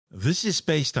This is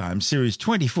SpaceTime Series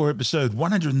 24, Episode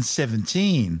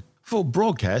 117, for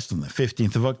broadcast on the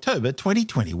 15th of October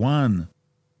 2021.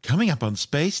 Coming up on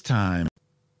SpaceTime,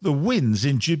 the winds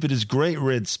in Jupiter's Great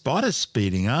Red Spot are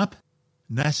speeding up,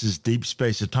 NASA's Deep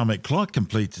Space Atomic Clock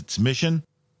completes its mission,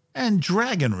 and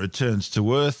Dragon returns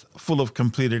to Earth full of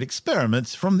completed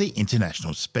experiments from the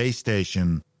International Space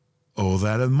Station. All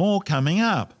that and more coming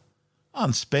up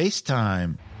on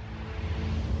SpaceTime.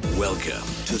 Welcome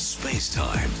to Space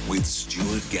Time with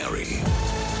Stuart Gary.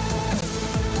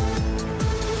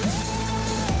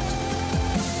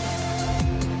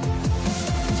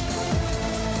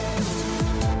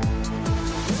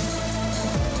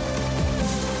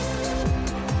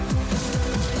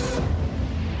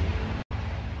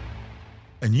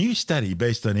 A new study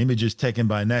based on images taken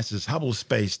by NASA's Hubble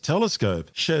Space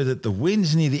Telescope show that the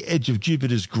winds near the edge of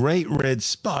Jupiter's Great Red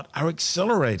Spot are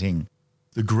accelerating.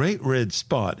 The Great Red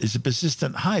Spot is a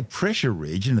persistent high-pressure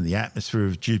region in the atmosphere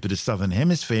of Jupiter's southern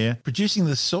hemisphere, producing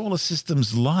the solar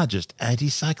system's largest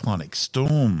anticyclonic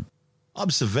storm.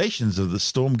 Observations of the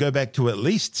storm go back to at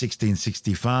least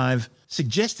 1665,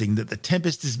 suggesting that the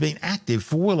tempest has been active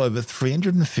for well over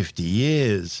 350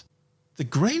 years. The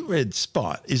Great Red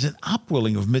Spot is an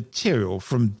upwelling of material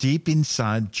from deep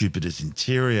inside Jupiter's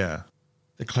interior.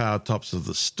 The cloud tops of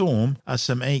the storm are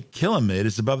some 8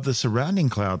 kilometers above the surrounding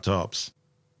cloud tops.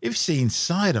 If seen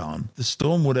side-on, the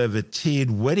storm would have a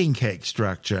tiered wedding cake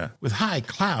structure, with high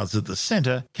clouds at the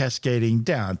center cascading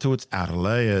down to its outer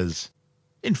layers.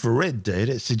 Infrared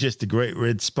data suggests the Great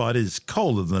Red Spot is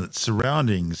colder than its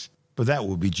surroundings, but that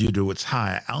would be due to its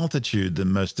higher altitude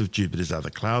than most of Jupiter's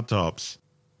other cloud tops.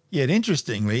 Yet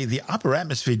interestingly, the upper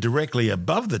atmosphere directly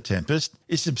above the tempest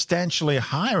is substantially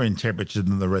higher in temperature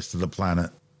than the rest of the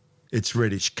planet. Its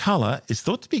reddish color is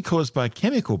thought to be caused by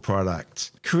chemical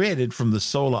products created from the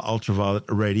solar ultraviolet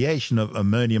irradiation of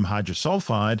ammonium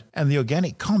hydrosulfide and the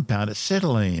organic compound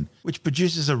acetylene, which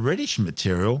produces a reddish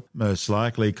material, most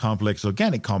likely complex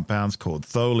organic compounds called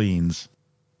tholins.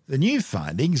 The new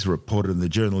findings, reported in the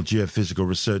journal Geophysical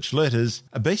Research Letters,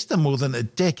 are based on more than a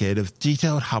decade of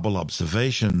detailed Hubble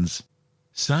observations.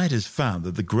 Scientists found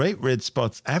that the Great Red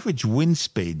Spot's average wind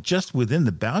speed just within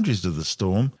the boundaries of the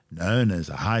storm, known as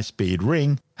a high-speed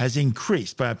ring, has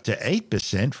increased by up to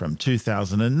 8% from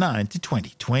 2009 to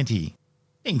 2020.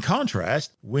 In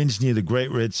contrast, winds near the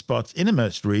Great Red Spot's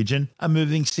innermost region are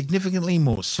moving significantly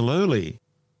more slowly.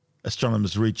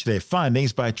 Astronomers reached their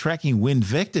findings by tracking wind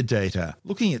vector data,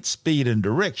 looking at speed and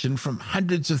direction from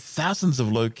hundreds of thousands of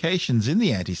locations in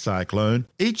the anticyclone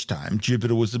each time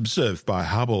Jupiter was observed by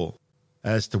Hubble.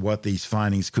 As to what these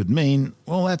findings could mean,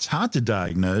 well, that's hard to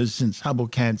diagnose since Hubble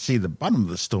can't see the bottom of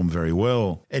the storm very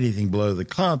well. Anything below the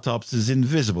cloud tops is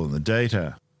invisible in the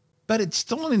data. But it's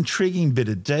still an intriguing bit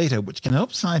of data which can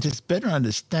help scientists better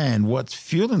understand what's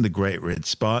fueling the Great Red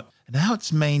Spot and how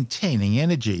it's maintaining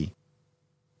energy.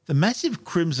 The massive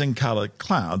crimson-coloured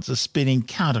clouds are spinning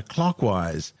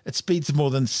counterclockwise at speeds of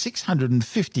more than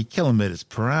 650 kilometers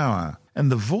per hour,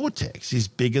 and the vortex is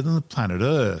bigger than the planet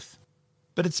Earth.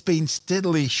 But it's been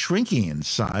steadily shrinking in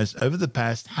size over the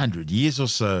past 100 years or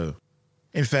so.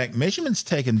 In fact, measurements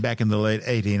taken back in the late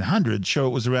 1800s show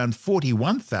it was around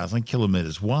 41,000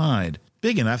 kilometers wide,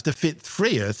 big enough to fit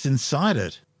 3 Earths inside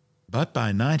it. But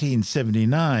by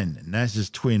 1979, NASA's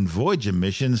twin Voyager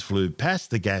missions flew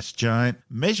past the gas giant,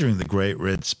 measuring the Great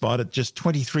Red Spot at just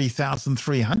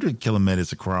 23,300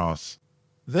 kilometers across.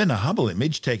 Then a Hubble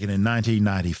image taken in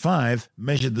 1995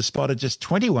 measured the spot at just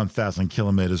 21,000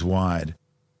 kilometers wide.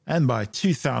 And by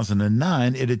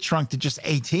 2009, it had shrunk to just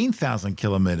 18,000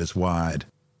 kilometers wide.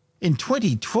 In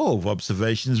 2012,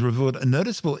 observations revealed a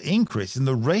noticeable increase in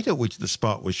the rate at which the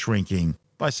spot was shrinking,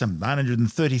 by some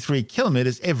 933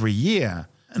 kilometers every year,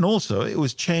 and also it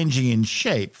was changing in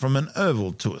shape from an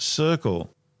oval to a circle.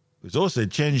 It was also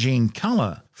changing in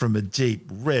color, from a deep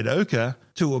red ochre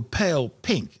to a pale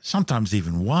pink, sometimes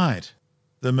even white.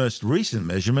 The most recent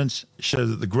measurements show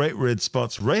that the Great Red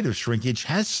Spot's rate of shrinkage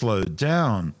has slowed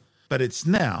down, but it's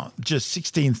now just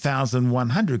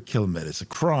 16,100 kilometers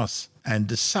across and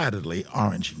decidedly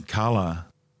orange in color.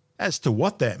 As to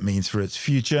what that means for its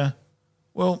future,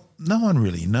 well, no one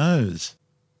really knows.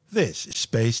 This is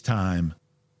SpaceTime.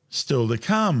 Still to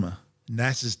come,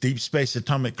 NASA's Deep Space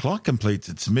Atomic Clock completes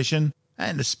its mission,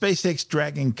 and a SpaceX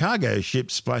Dragon cargo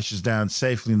ship splashes down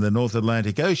safely in the North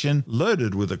Atlantic Ocean,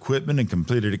 loaded with equipment and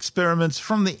completed experiments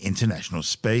from the International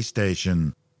Space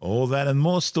Station. All that and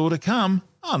more still to come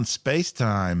on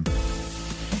SpaceTime.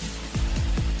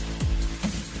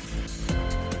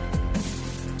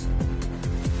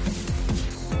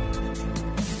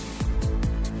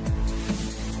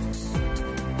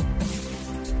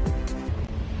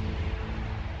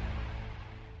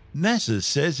 NASA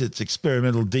says its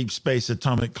experimental deep space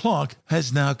atomic clock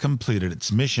has now completed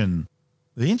its mission.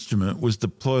 The instrument was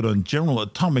deployed on General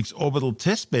Atomics Orbital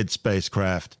Testbed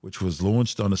spacecraft, which was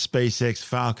launched on a SpaceX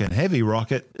Falcon Heavy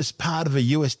rocket as part of a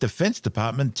U.S. Defense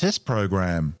Department test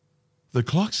program. The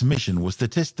clock's mission was to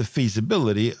test the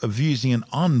feasibility of using an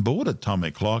onboard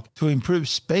atomic clock to improve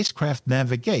spacecraft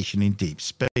navigation in deep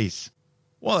space.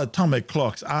 While atomic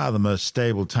clocks are the most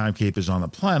stable timekeepers on the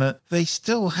planet, they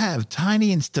still have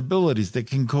tiny instabilities that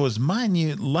can cause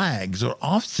minute lags or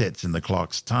offsets in the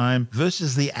clock's time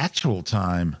versus the actual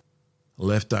time.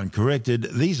 Left uncorrected,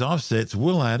 these offsets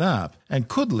will add up and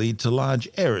could lead to large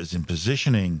errors in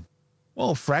positioning.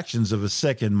 While fractions of a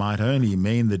second might only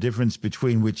mean the difference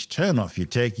between which turnoff you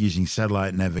take using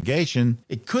satellite navigation,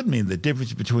 it could mean the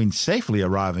difference between safely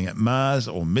arriving at Mars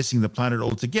or missing the planet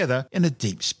altogether in a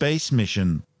deep space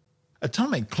mission.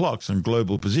 Atomic clocks on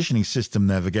Global Positioning System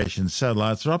navigation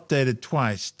satellites are updated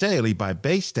twice daily by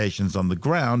base stations on the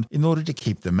ground in order to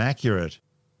keep them accurate.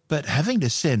 But having to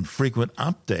send frequent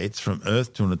updates from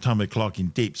Earth to an atomic clock in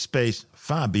deep space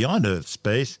far beyond Earth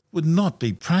space would not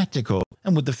be practical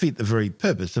and would defeat the very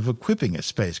purpose of equipping a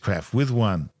spacecraft with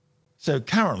one. So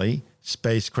currently,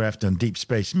 spacecraft on deep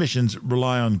space missions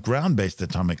rely on ground-based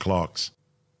atomic clocks.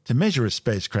 To measure a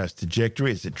spacecraft's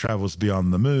trajectory as it travels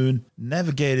beyond the Moon,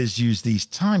 navigators use these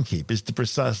timekeepers to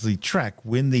precisely track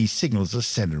when these signals are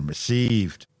sent and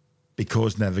received.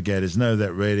 Because navigators know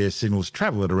that radio signals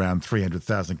travel at around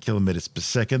 300,000 kilometers per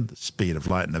second, the speed of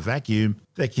light in a vacuum,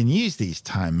 they can use these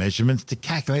time measurements to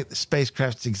calculate the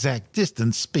spacecraft's exact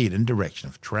distance, speed, and direction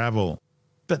of travel.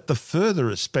 But the further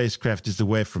a spacecraft is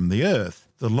away from the Earth,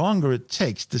 the longer it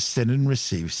takes to send and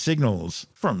receive signals,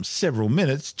 from several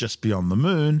minutes just beyond the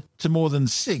Moon to more than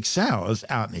 6 hours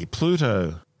out near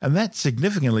Pluto. And that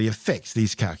significantly affects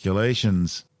these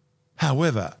calculations.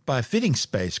 However, by fitting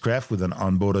spacecraft with an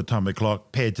onboard atomic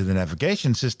clock paired to the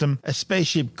navigation system, a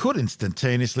spaceship could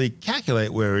instantaneously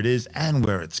calculate where it is and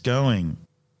where it's going.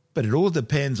 But it all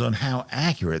depends on how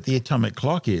accurate the atomic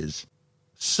clock is.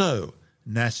 So,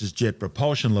 NASA's Jet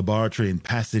Propulsion Laboratory in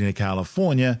Pasadena,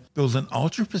 California, built an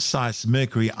ultra-precise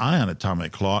mercury ion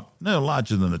atomic clock, no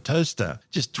larger than a toaster,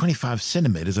 just 25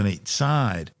 centimeters on each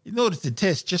side, in order to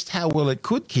test just how well it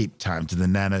could keep time to the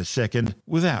nanosecond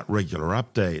without regular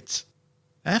updates.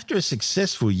 After a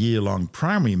successful year-long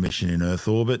primary mission in Earth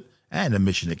orbit and a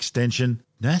mission extension,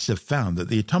 NASA found that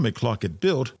the atomic clock it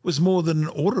built was more than an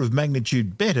order of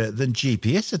magnitude better than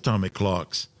GPS atomic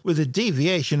clocks, with a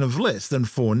deviation of less than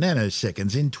 4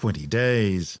 nanoseconds in 20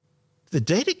 days. The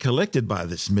data collected by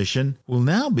this mission will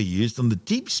now be used on the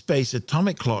Deep Space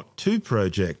Atomic Clock 2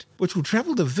 project, which will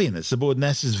travel to Venus aboard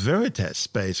NASA's Veritas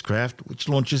spacecraft, which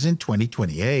launches in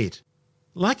 2028.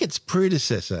 Like its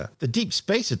predecessor, the Deep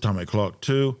Space Atomic Clock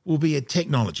 2 will be a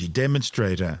technology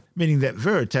demonstrator, meaning that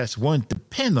Veritas won't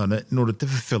depend on it in order to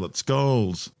fulfill its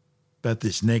goals. But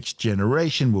this next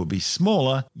generation will be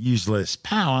smaller, use less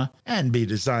power, and be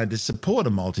designed to support a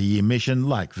multi-year mission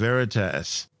like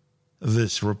Veritas.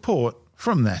 This report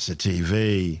from NASA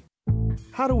TV.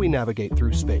 How do we navigate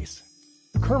through space?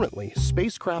 Currently,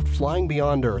 spacecraft flying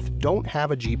beyond Earth don't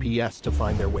have a GPS to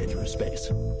find their way through space.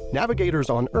 Navigators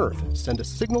on Earth send a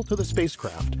signal to the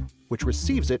spacecraft, which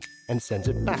receives it and sends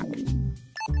it back.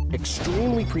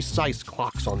 Extremely precise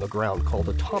clocks on the ground, called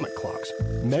atomic clocks,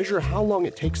 measure how long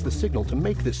it takes the signal to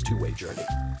make this two-way journey.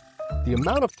 The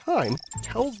amount of time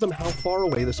tells them how far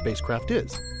away the spacecraft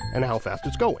is and how fast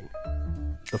it's going.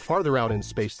 The farther out in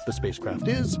space the spacecraft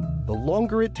is, the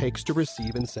longer it takes to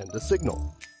receive and send a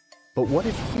signal. But what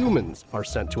if humans are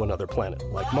sent to another planet,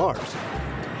 like Mars?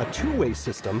 A two-way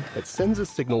system that sends a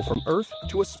signal from Earth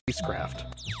to a spacecraft,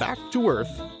 back to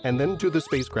Earth, and then to the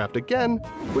spacecraft again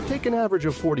would take an average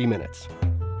of 40 minutes.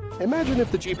 Imagine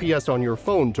if the GPS on your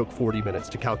phone took 40 minutes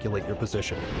to calculate your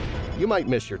position. You might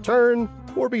miss your turn,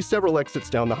 or be several exits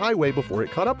down the highway before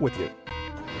it caught up with you.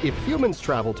 If humans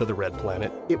travel to the Red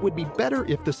Planet, it would be better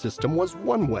if the system was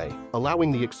one-way,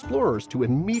 allowing the explorers to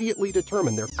immediately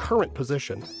determine their current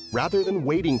position, rather than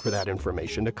waiting for that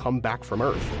information to come back from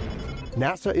Earth.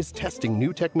 NASA is testing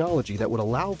new technology that would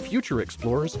allow future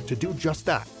explorers to do just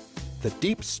that. The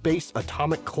Deep Space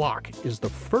Atomic Clock is the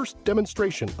first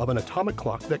demonstration of an atomic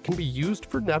clock that can be used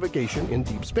for navigation in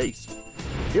deep space.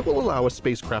 It will allow a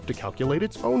spacecraft to calculate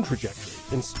its own trajectory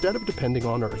instead of depending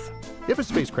on Earth. If a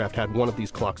spacecraft had one of these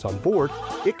clocks on board,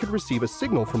 it could receive a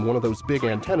signal from one of those big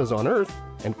antennas on Earth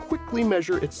and quickly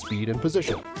measure its speed and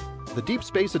position. The Deep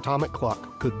Space Atomic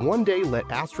Clock could one day let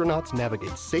astronauts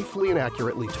navigate safely and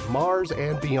accurately to Mars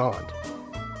and beyond.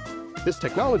 This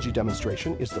technology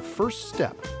demonstration is the first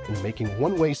step in making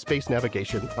one-way space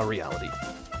navigation a reality.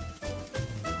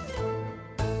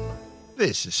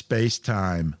 This is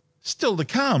SpaceTime. Still to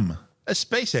come, a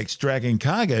SpaceX Dragon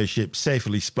cargo ship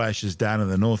safely splashes down in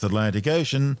the North Atlantic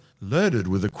Ocean, loaded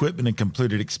with equipment and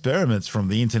completed experiments from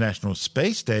the International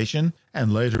Space Station,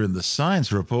 and later in the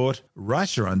science report,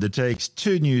 Russia undertakes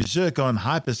 2 new Zircon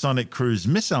hypersonic cruise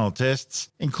missile tests,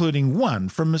 including one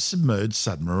from a submerged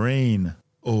submarine.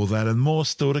 All that and more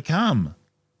still to come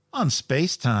on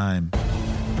SpaceTime.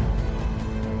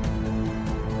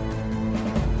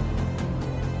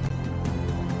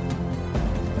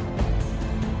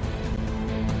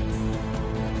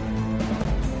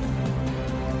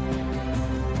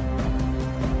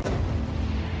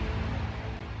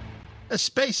 A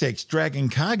SpaceX Dragon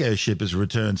cargo ship has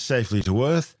returned safely to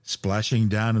Earth, splashing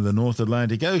down in the North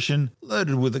Atlantic Ocean,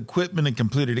 loaded with equipment and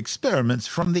completed experiments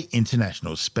from the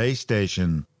International Space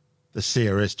Station. The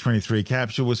CRS-23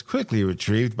 capsule was quickly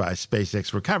retrieved by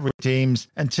SpaceX recovery teams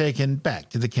and taken back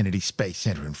to the Kennedy Space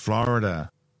Center in Florida.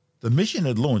 The mission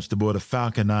had launched aboard a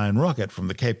Falcon 9 rocket from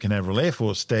the Cape Canaveral Air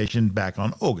Force Station back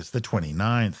on August the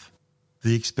 29th.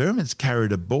 The experiments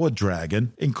carried aboard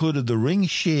Dragon included the ring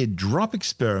shear drop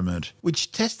experiment,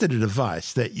 which tested a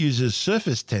device that uses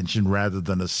surface tension rather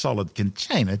than a solid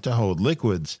container to hold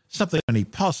liquids, something only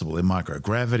possible in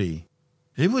microgravity.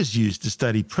 It was used to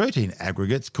study protein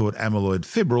aggregates called amyloid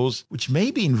fibrils, which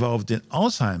may be involved in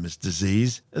Alzheimer's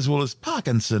disease, as well as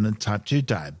Parkinson and type 2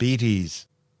 diabetes.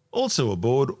 Also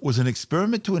aboard was an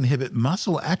experiment to inhibit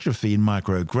muscle atrophy in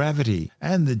microgravity,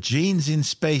 and the Genes in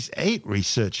Space 8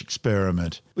 research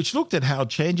experiment, which looked at how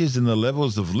changes in the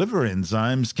levels of liver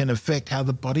enzymes can affect how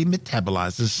the body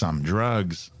metabolizes some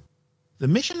drugs. The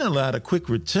mission allowed a quick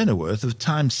return to Earth of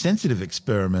time-sensitive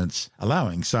experiments,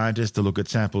 allowing scientists to look at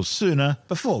samples sooner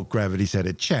before gravity's had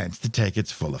a chance to take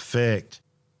its full effect.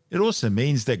 It also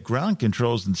means that ground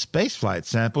controls and spaceflight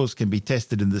samples can be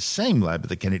tested in the same lab at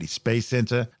the Kennedy Space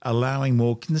Center, allowing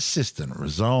more consistent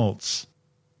results.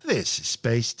 This is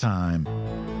SpaceTime.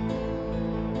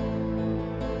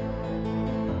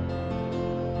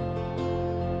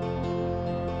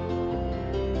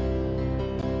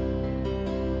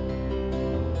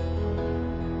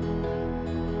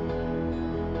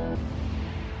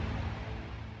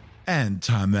 And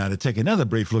time now to take another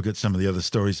brief look at some of the other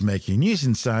stories making news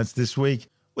in science this week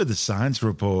with the Science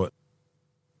Report.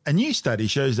 A new study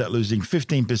shows that losing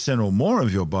 15% or more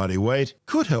of your body weight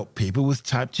could help people with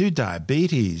type 2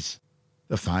 diabetes.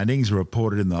 The findings,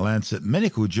 reported in the Lancet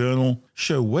Medical Journal,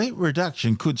 show weight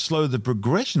reduction could slow the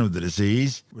progression of the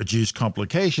disease, reduce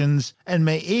complications, and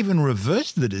may even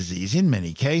reverse the disease in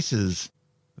many cases.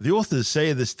 The authors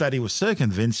say the study was so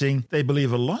convincing, they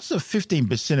believe a loss of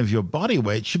 15% of your body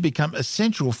weight should become a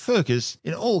central focus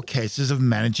in all cases of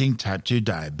managing type 2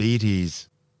 diabetes.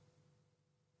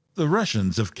 The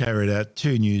Russians have carried out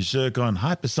 2 new Zircon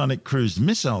hypersonic cruise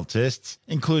missile tests,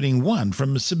 including one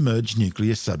from a submerged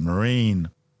nuclear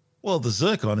submarine. While the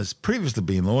Zircon has previously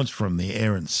been launched from the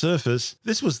air and surface,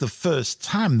 this was the first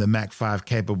time the Mach 5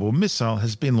 capable missile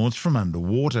has been launched from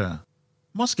underwater.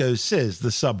 Moscow says the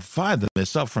sub fired the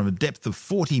missile from a depth of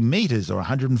 40 meters or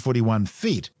 141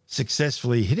 feet,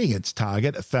 successfully hitting its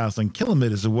target 1,000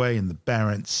 kilometers away in the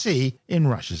Barents Sea in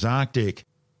Russia's Arctic.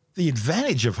 The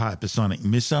advantage of hypersonic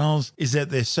missiles is that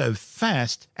they're so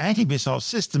fast, anti-missile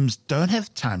systems don't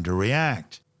have time to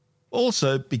react.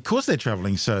 Also, because they're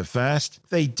traveling so fast,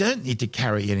 they don't need to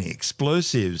carry any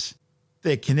explosives.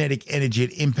 Their kinetic energy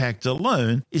at impact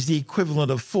alone is the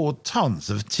equivalent of 4 tons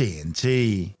of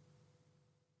TNT.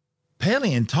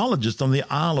 Paleontologists on the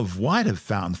Isle of Wight have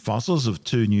found fossils of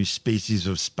 2 new species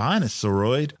of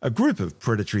Spinosaurid, a group of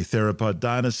predatory theropod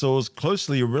dinosaurs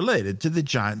closely related to the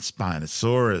giant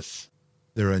Spinosaurus.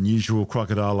 Their unusual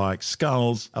crocodile-like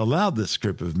skulls allowed this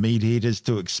group of meat-eaters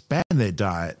to expand their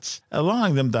diets,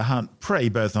 allowing them to hunt prey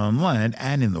both on land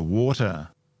and in the water.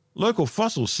 Local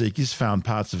fossil seekers found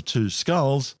parts of 2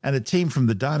 skulls, and a team from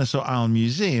the Dinosaur Isle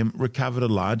Museum recovered a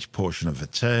large portion of a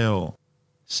tail.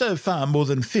 So far, more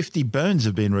than 50 bones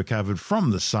have been recovered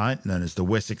from the site, known as the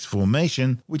Wessex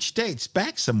Formation, which dates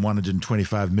back some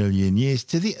 125 million years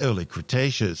to the early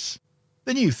Cretaceous.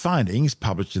 The new findings,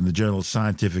 published in the journal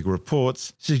Scientific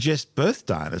Reports, suggest both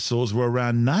dinosaurs were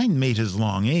around 9 meters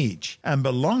long each and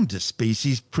belonged to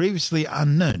species previously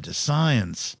unknown to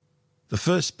science. The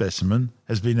first specimen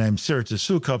has been named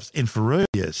Ceratosaucops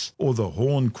inferiorus, or the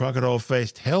horned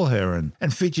crocodile-faced hell heron,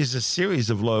 and features a series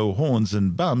of low horns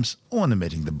and bumps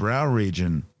ornamenting the brow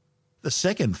region. The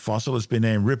second fossil has been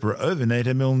named Ripper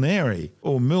overnator milneri,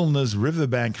 or Milner's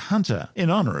riverbank hunter, in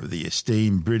honour of the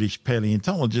esteemed British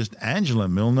paleontologist Angela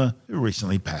Milner, who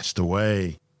recently passed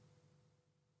away.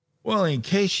 Well, in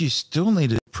case you still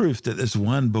needed proof that there's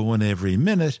one born every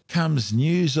minute comes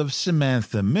news of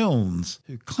Samantha Milnes,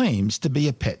 who claims to be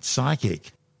a pet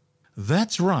psychic.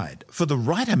 That's right. For the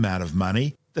right amount of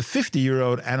money, the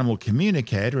 50-year-old animal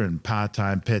communicator and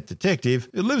part-time pet detective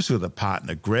who lives with a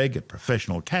partner, Greg, a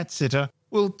professional cat sitter,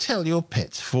 will tell your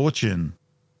pet's fortune.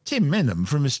 Tim Menham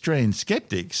from Australian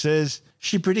Skeptic says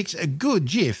she predicts a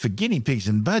good year for guinea pigs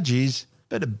and budgies,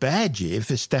 but a bad year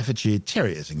for Staffordshire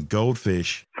Terriers and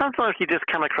goldfish. Sometimes you just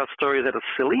come across stories that are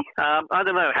silly. I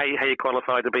don't know how you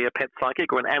qualify to be a pet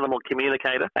psychic or an animal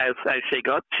communicator, as she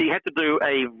got. She had to do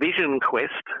a vision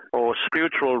quest or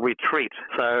spiritual retreat.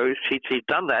 So she'd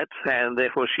done that, and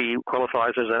therefore she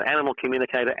qualifies as an animal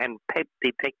communicator and pet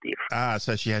detective.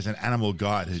 So she has an animal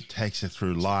guide who takes her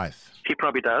through life. She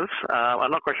probably does.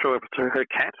 I'm not quite sure if it's her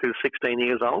cat, who's 16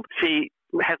 years old. She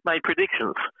has made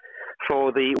predictions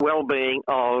for the well-being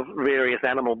of various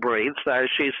animal breeds. So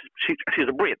she's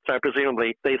a Brit, so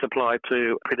presumably these apply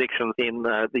to predictions in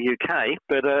the UK.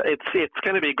 But it's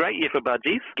going to be a great year for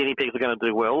budgies. Guinea pigs are going to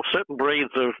do well. Certain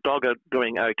breeds of dog are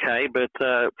doing okay, but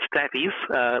Staffy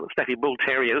Bull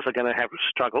Terriers are going to have a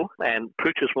struggle, and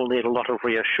pooches will need a lot of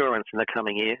reassurance in the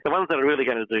coming year. The ones that are really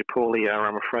going to do poorly are,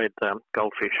 I'm afraid,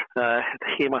 goldfish.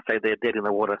 You might say they're dead in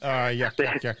the water. Yuck.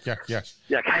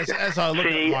 As I look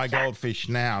at my goldfish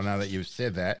now that you've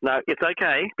said that. No, it's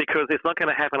okay, because it's not going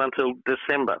to happen until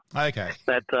December. Okay.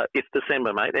 It's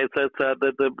December, mate. A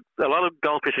lot of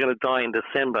goldfish are going to die in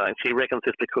December, and she reckons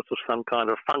it's because of some kind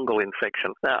of fungal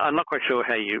infection. Now, I'm not quite sure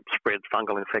how you spread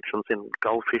fungal infections in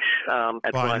goldfish.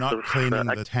 By not cleaning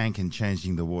the tank and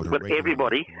changing the water with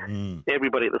regularly.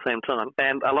 everybody at the same time.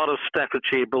 And a lot of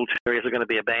Staffordshire Bull Terriers are going to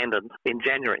be abandoned in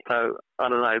January. So, I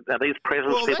don't know, are these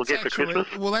presents people get for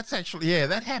Christmas? Well, that's actually,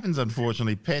 that happens,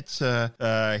 unfortunately. Pets,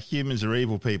 humans are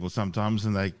evil people sometimes,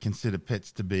 and they consider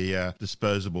pets to be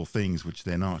disposable things, which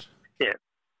they're not. Yeah.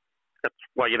 That's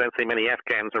why you don't see many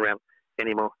Afghans around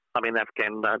anymore. I mean,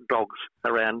 Afghan dogs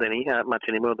around much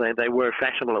anymore. They were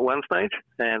fashionable at one stage,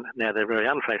 and now they're very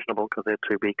unfashionable because they're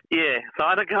too big. Yeah, so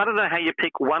I don't know how you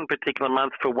pick one particular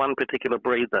month for one particular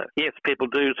breed, though. Yes, people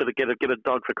do sort of get a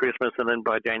dog for Christmas, and then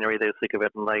by January they're sick of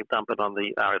it and they dump it on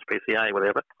the RSPCA,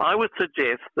 whatever. I would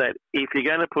suggest that if you're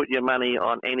going to put your money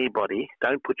on anybody,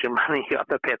 don't put your money on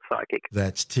the pet psychic.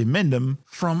 That's Tim Mendham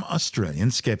from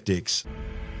Australian Skeptics.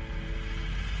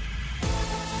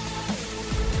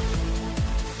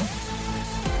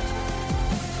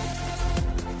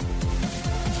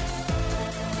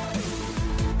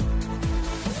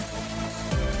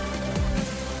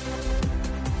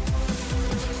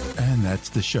 And that's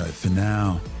the show for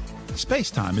now.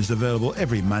 SpaceTime is available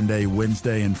every Monday,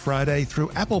 Wednesday and Friday through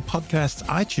Apple Podcasts,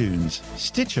 iTunes,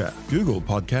 Stitcher, Google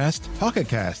Podcast, Pocket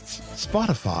Casts,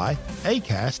 Spotify,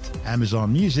 Acast,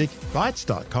 Amazon Music,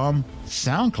 Bytes.com,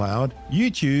 SoundCloud,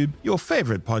 YouTube, your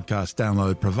favourite podcast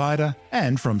download provider,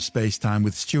 and from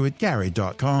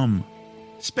spacetimewithstuartgary.com.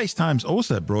 SpaceTime's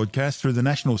also broadcast through the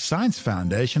National Science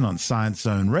Foundation on Science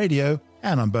Zone Radio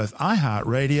and on both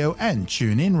iHeartRadio and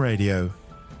TuneIn Radio.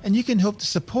 And you can help to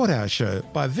support our show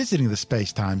by visiting the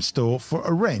SpaceTime store for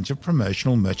a range of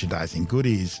promotional merchandising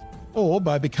goodies, or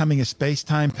by becoming a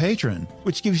SpaceTime patron,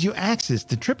 which gives you access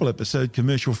to triple-episode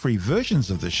commercial-free versions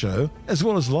of the show, as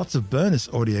well as lots of bonus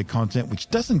audio content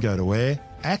which doesn't go to air,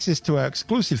 access to our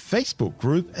exclusive Facebook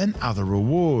group, and other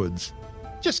rewards.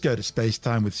 Just go to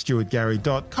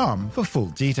spacetimewithstuartgary.com for full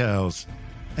details.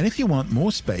 And if you want more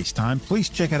SpaceTime, please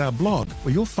check out our blog,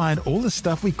 where you'll find all the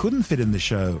stuff we couldn't fit in the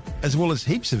show, as well as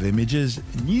heaps of images,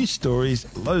 news stories,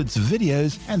 loads of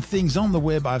videos, and things on the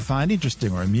web I find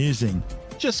interesting or amusing.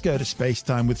 Just go to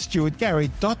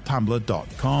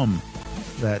spacetimewithstuartgary.tumblr.com.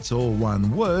 That's all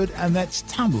one word, and that's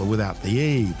Tumblr without the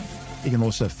E. You can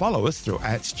also follow us through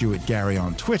 @StuartGary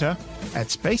on Twitter,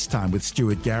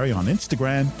 @SpaceTimeWithStuartGary on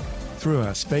Instagram, through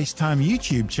our SpaceTime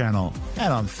YouTube channel,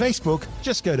 and on Facebook,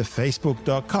 just go to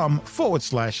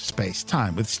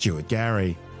facebook.com/SpaceTime with Stuart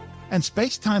Gary. And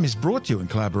SpaceTime is brought to you in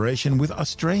collaboration with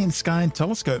Australian Sky and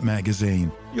Telescope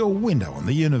magazine, your window on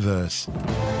the universe.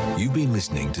 You've been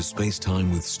listening to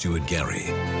SpaceTime with Stuart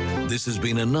Gary. This has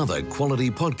been another quality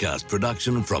podcast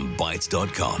production from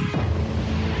Bytes.com.